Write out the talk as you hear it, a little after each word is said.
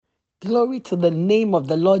Glory to the name of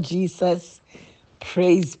the Lord Jesus.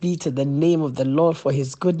 Praise be to the name of the Lord for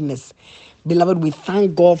his goodness. Beloved, we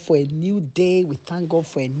thank God for a new day. We thank God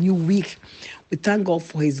for a new week. We thank God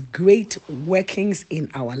for his great workings in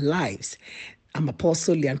our lives. I'm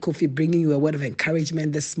Apostle LYANNE KOFFI, bringing you a word of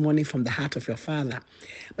encouragement this morning from the heart of your Father.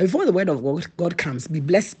 But before the word of God comes, be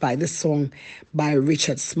blessed by this song by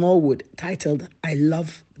Richard Smallwood titled, I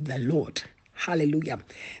Love the Lord. Hallelujah.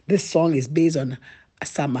 This song is based on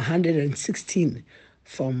Psalm 116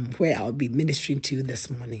 from where I'll be ministering to you this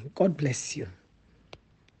morning. God bless you.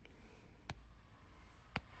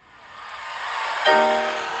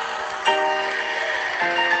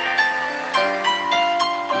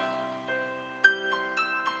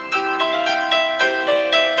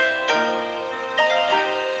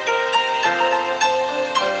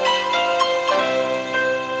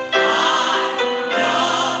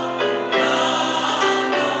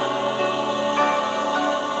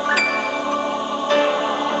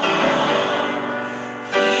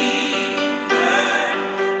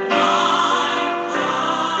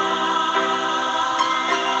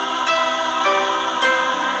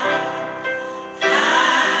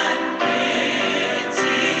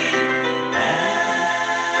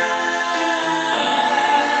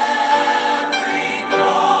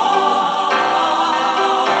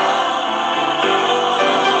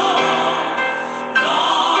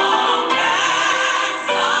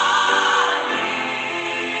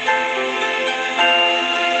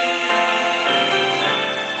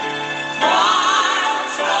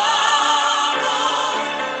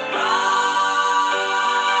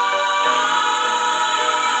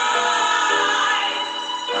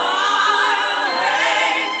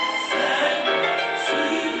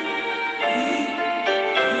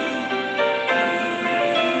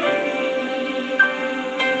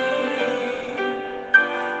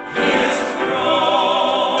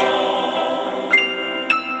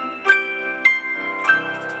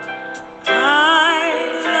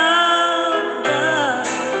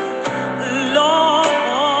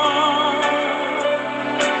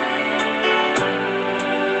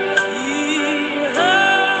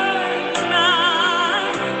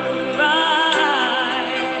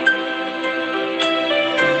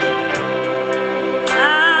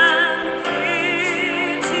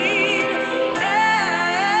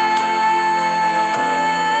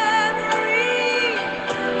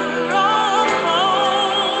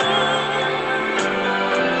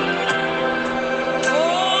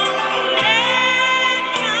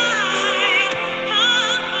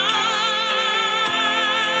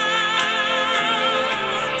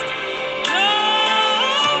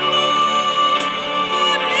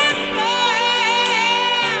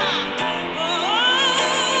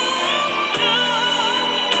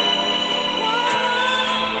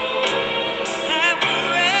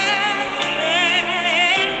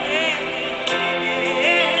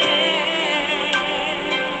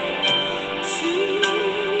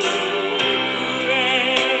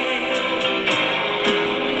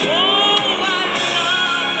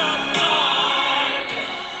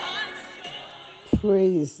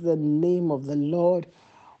 Praise the name of the Lord.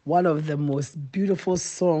 One of the most beautiful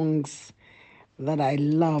songs that I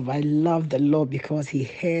love. I love the Lord because he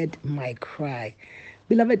heard my cry.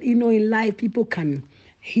 Beloved, in life, people can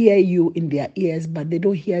hear you in their ears, but they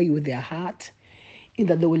don't hear you with their heart. In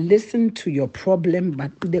that they will listen to your problem,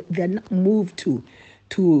 but they're not moved to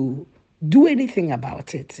do anything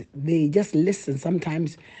about it. They just listen,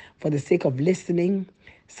 sometimes for the sake of listening,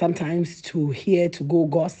 sometimes to go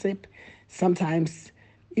gossip, sometimes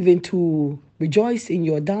even to rejoice in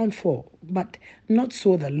your downfall, but not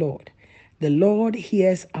so the Lord. The Lord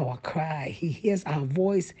hears our cry. He hears our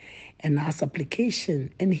voice and our supplication,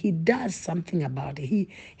 and he does something about it.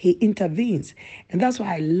 He intervenes. And that's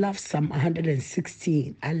why I love Psalm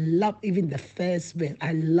 116. I love even the first verse.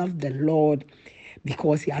 I love the Lord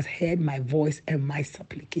because he has heard my voice and my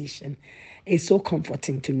supplication. It's so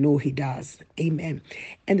comforting to know he does. Amen.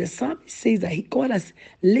 And the psalmist says that God has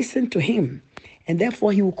listened to him, and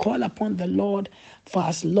therefore he will call upon the Lord for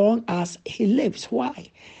as long as he lives.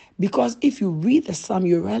 Why? Because if you read the psalm,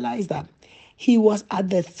 you realize that he was at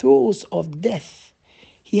the throes of death.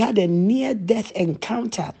 He had a near-death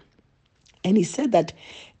encounter, and he said that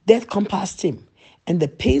death compassed him, and the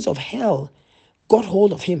pains of hell got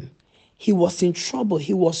hold of him. He was in trouble.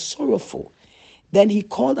 He was sorrowful. Then he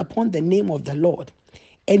called upon the name of the Lord,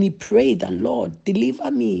 and he prayed, the Lord,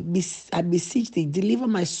 deliver me, I beseech thee, deliver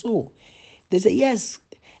my soul. They say, yes.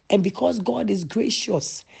 And because God is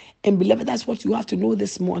gracious, and beloved, that's what you have to know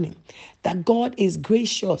this morning, that God is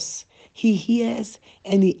gracious. He hears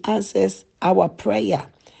and he answers our prayer.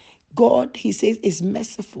 God, he says, is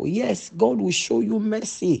merciful. Yes, God will show you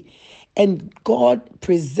mercy. And God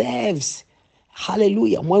preserves.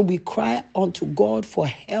 Hallelujah. When we cry unto God for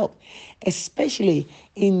help, especially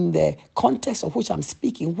in the context of which I'm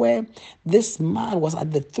speaking, where this man was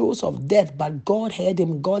at the throes of death, but God heard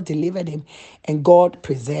him, God delivered him, and God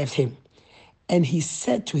preserved him. And he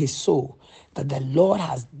said to his soul that the Lord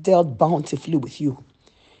has dealt bountifully with you.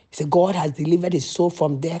 He said, God has delivered his soul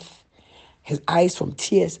from death, his eyes from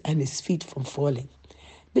tears, and his feet from falling.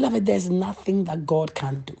 Beloved, there's nothing that God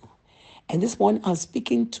can't do. And this morning, I'm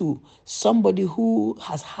speaking to somebody who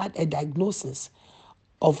has had a diagnosis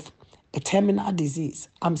of a terminal disease.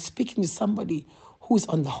 I'm speaking to somebody who's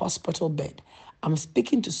on the hospital bed. I'm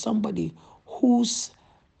speaking to somebody whose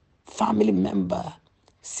family member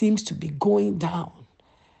seems to be going down.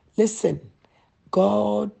 Listen,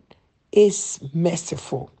 God is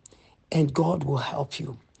merciful and God will help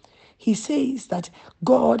you. He says that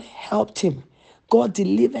God helped him. God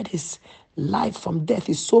delivered his life from death,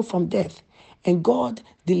 his soul from death, and God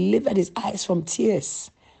delivered his eyes from tears.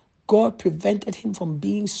 God prevented him from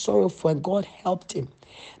being sorrowful and God helped him.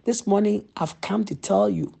 This morning, I've come to tell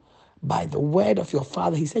you by the word of your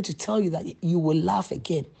Father. He said to tell you that you will laugh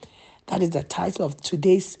again. That is the title of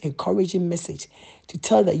today's encouraging message, to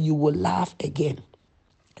tell that you will laugh again.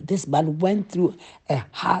 This man went through a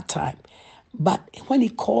hard time, but when he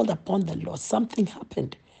called upon the Lord, something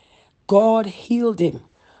happened. God healed him.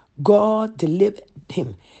 God delivered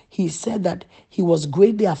him. He said that he was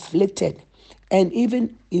greatly afflicted. And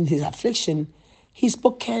even in his affliction, he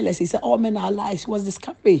spoke careless. He said, all men are lies. He was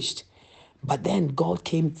discouraged. But then God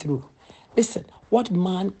came through. Listen, what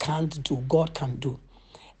man can't do, God can do.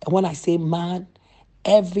 And when I say man,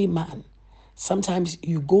 every man. Sometimes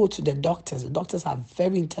you go to the doctors. The doctors are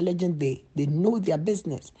very intelligent. They know their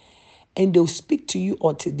business. And they'll speak to you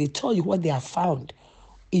or they tell you what they have found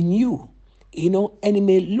in you. And it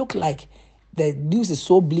may look like the news is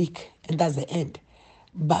so bleak and that's the end.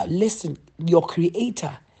 But listen, your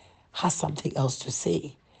creator has something else to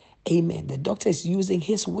say. Amen. The doctor is using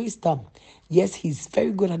his wisdom. Yes, he's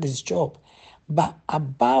very good at his job. But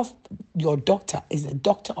above your doctor is the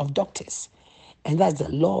doctor of doctors. And that's the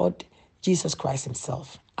Lord Jesus Christ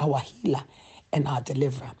himself, our healer and our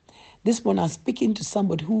deliverer. This morning I'm speaking to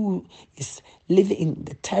somebody who is living in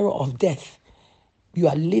the terror of death. You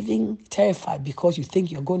are living terrified because you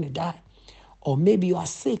think you're going to die. Or maybe you are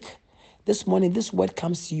sick. This morning, this word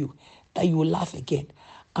comes to you that you will laugh again.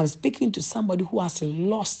 I'm speaking to somebody who has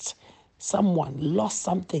lost someone, lost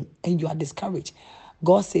something, and you are discouraged.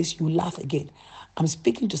 God says you laugh again. I'm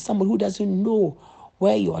speaking to someone who doesn't know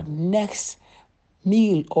where your next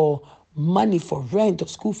meal or money for rent or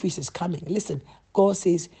school fees is coming. Listen, God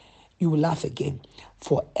says you will laugh again.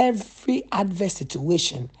 For every adverse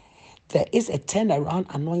situation, there is a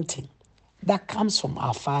turnaround anointing that comes from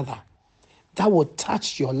our Father that will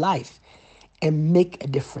touch your life and make a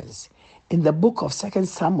difference. In the book of 2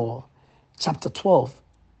 Samuel, chapter 12,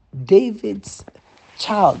 David's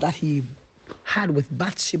child that he had with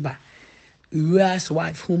Bathsheba, Uriah's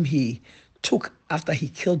wife, whom he took after he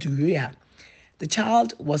killed Uriah, the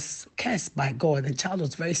child was cursed by God. The child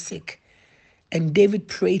was very sick. And David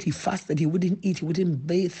prayed, he fasted, he wouldn't eat, he wouldn't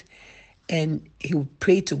bathe. And he would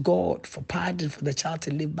pray to God for pardon for the child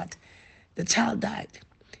to live. But the child died.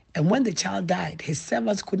 And when the child died, his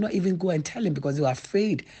servants could not even go and tell him because they were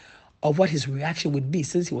afraid of what his reaction would be,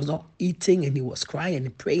 since he was not eating and he was crying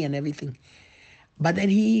and praying and everything. But then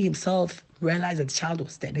he himself realized that the child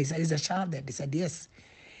was dead. He said, is the child dead? He said, yes.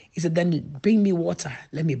 He said, then bring me water,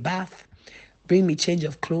 let me bath, bring me change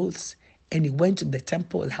of clothes. And he went to the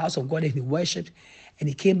temple, the house of God, and he worshipped. And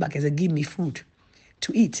he came back and said, give me food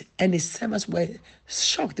to eat. And his servants were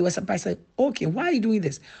shocked. They were surprised. Said, okay, why are you doing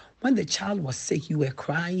this? When the child was sick, you were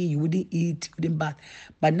crying, you wouldn't eat, you wouldn't bath.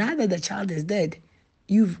 But now that the child is dead,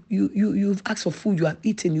 you've asked for food, you have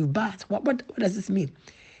eaten, you've bathed. What does this mean?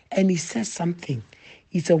 And he says something.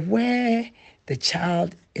 He said, where the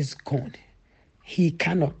child is gone, he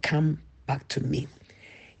cannot come back to me.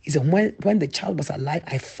 He said, when the child was alive,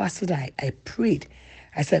 I fasted, I prayed.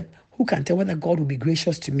 I said, who can tell whether God will be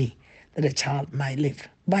gracious to me that the child might live?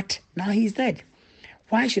 But now he's dead.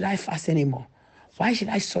 Why should I fast anymore? Why should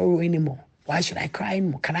I sorrow anymore? Why should I cry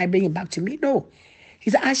anymore? Can I bring him back to me? No. He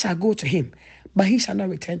said, I shall go to him, but he shall not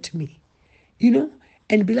return to me.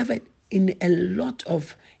 And beloved, in a lot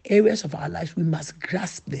of areas of our lives, we must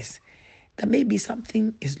grasp this, that maybe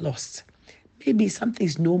something is lost. Maybe something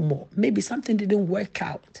is no more. Maybe something didn't work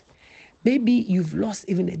out. Maybe you've lost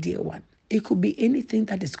even a dear one. It could be anything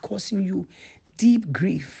that is causing you deep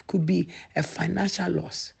grief. Could be a financial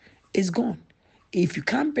loss. It's gone. If you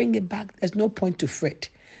can't bring it back, there's no point to fret,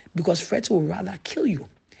 because threats will rather kill you.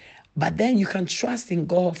 But then you can trust in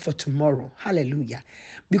God for tomorrow. Hallelujah.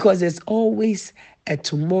 Because there's always a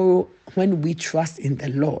tomorrow when we trust in the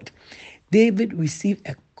Lord. David received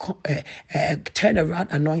a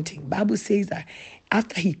turnaround anointing. Bible says that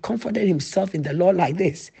after he comforted himself in the Lord like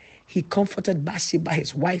this, he comforted Bathsheba,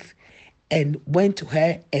 his wife, and went to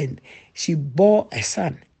her, and she bore a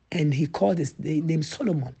son, and he called his name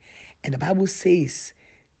Solomon. And the Bible says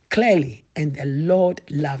clearly, and the Lord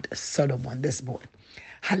loved Solomon, this boy.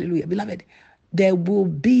 Hallelujah. Beloved, there will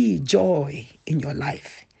be joy in your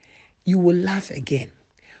life. You will laugh again.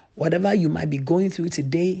 Whatever you might be going through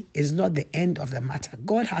today is not the end of the matter.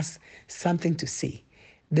 God has something to say.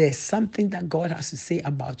 There's something that God has to say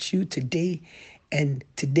about you today, and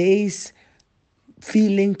today's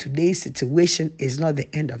feeling, today's situation is not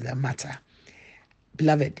the end of the matter.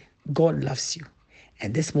 Beloved, God loves you.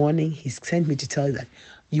 And this morning, He sent me to tell you that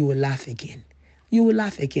you will laugh again. You will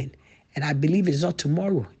laugh again. And I believe it's not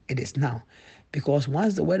tomorrow, it is now. Because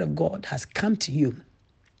once the word of God has come to you,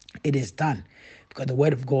 it is done. Because the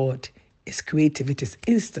word of God is creative, it is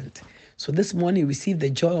instant. So this morning, receive the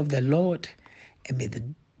joy of the Lord, and may the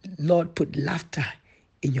Lord put laughter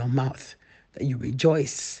in your mouth, that you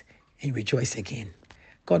rejoice and rejoice again.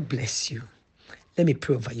 God bless you. Let me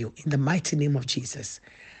pray over you. In the mighty name of Jesus,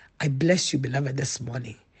 I bless you, beloved, this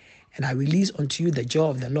morning. And I release unto you the joy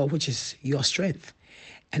of the Lord, which is your strength.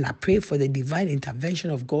 And I pray for the divine intervention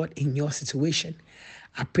of God in your situation.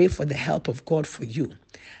 I pray for the help of God for you.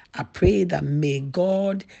 I pray that may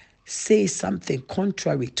God say something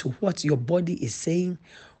contrary to what your body is saying,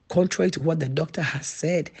 contrary to what the doctor has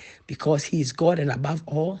said, because He is God and above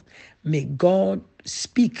all. May God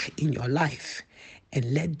speak in your life,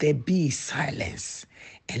 and let there be silence,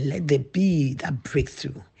 and let there be that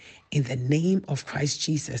breakthrough. In the name of Christ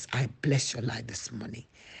Jesus, I bless your life this morning.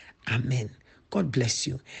 Amen. God bless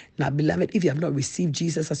you. Now, beloved, if you have not received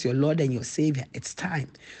Jesus as your Lord and your Savior, it's time.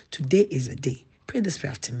 Today is the day. Pray this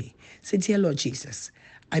prayer after me. Say, dear Lord Jesus,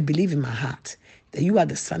 I believe in my heart that you are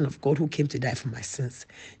the Son of God who came to die for my sins.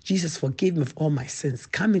 Jesus, forgive me of all my sins.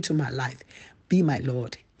 Come into my life. Be my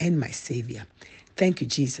Lord and my Savior. Thank you,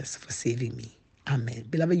 Jesus, for saving me. Amen.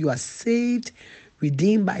 Beloved, you are saved,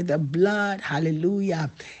 redeemed by the blood. Hallelujah.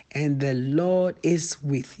 And the Lord is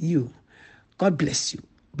with you. God bless you.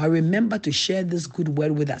 But remember to share this good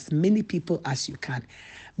word with as many people as you can.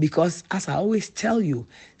 Because as I always tell you,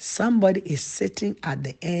 somebody is sitting at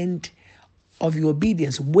the end of your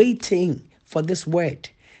obedience, waiting for this word.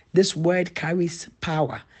 This word carries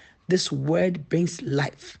power. This word brings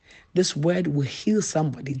life. This word will heal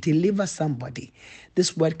somebody, deliver somebody.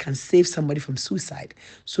 This word can save somebody from suicide.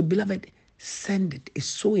 So, beloved, send it. It's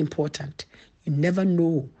so important. You never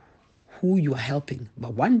know who you are helping.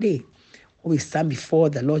 But one day, when we stand before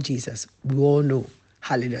the Lord Jesus, we all know.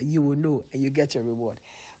 Hallelujah. You will know, and you get your reward.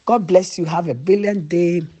 God bless you. Have a brilliant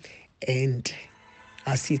day, and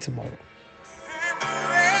I'll see you tomorrow.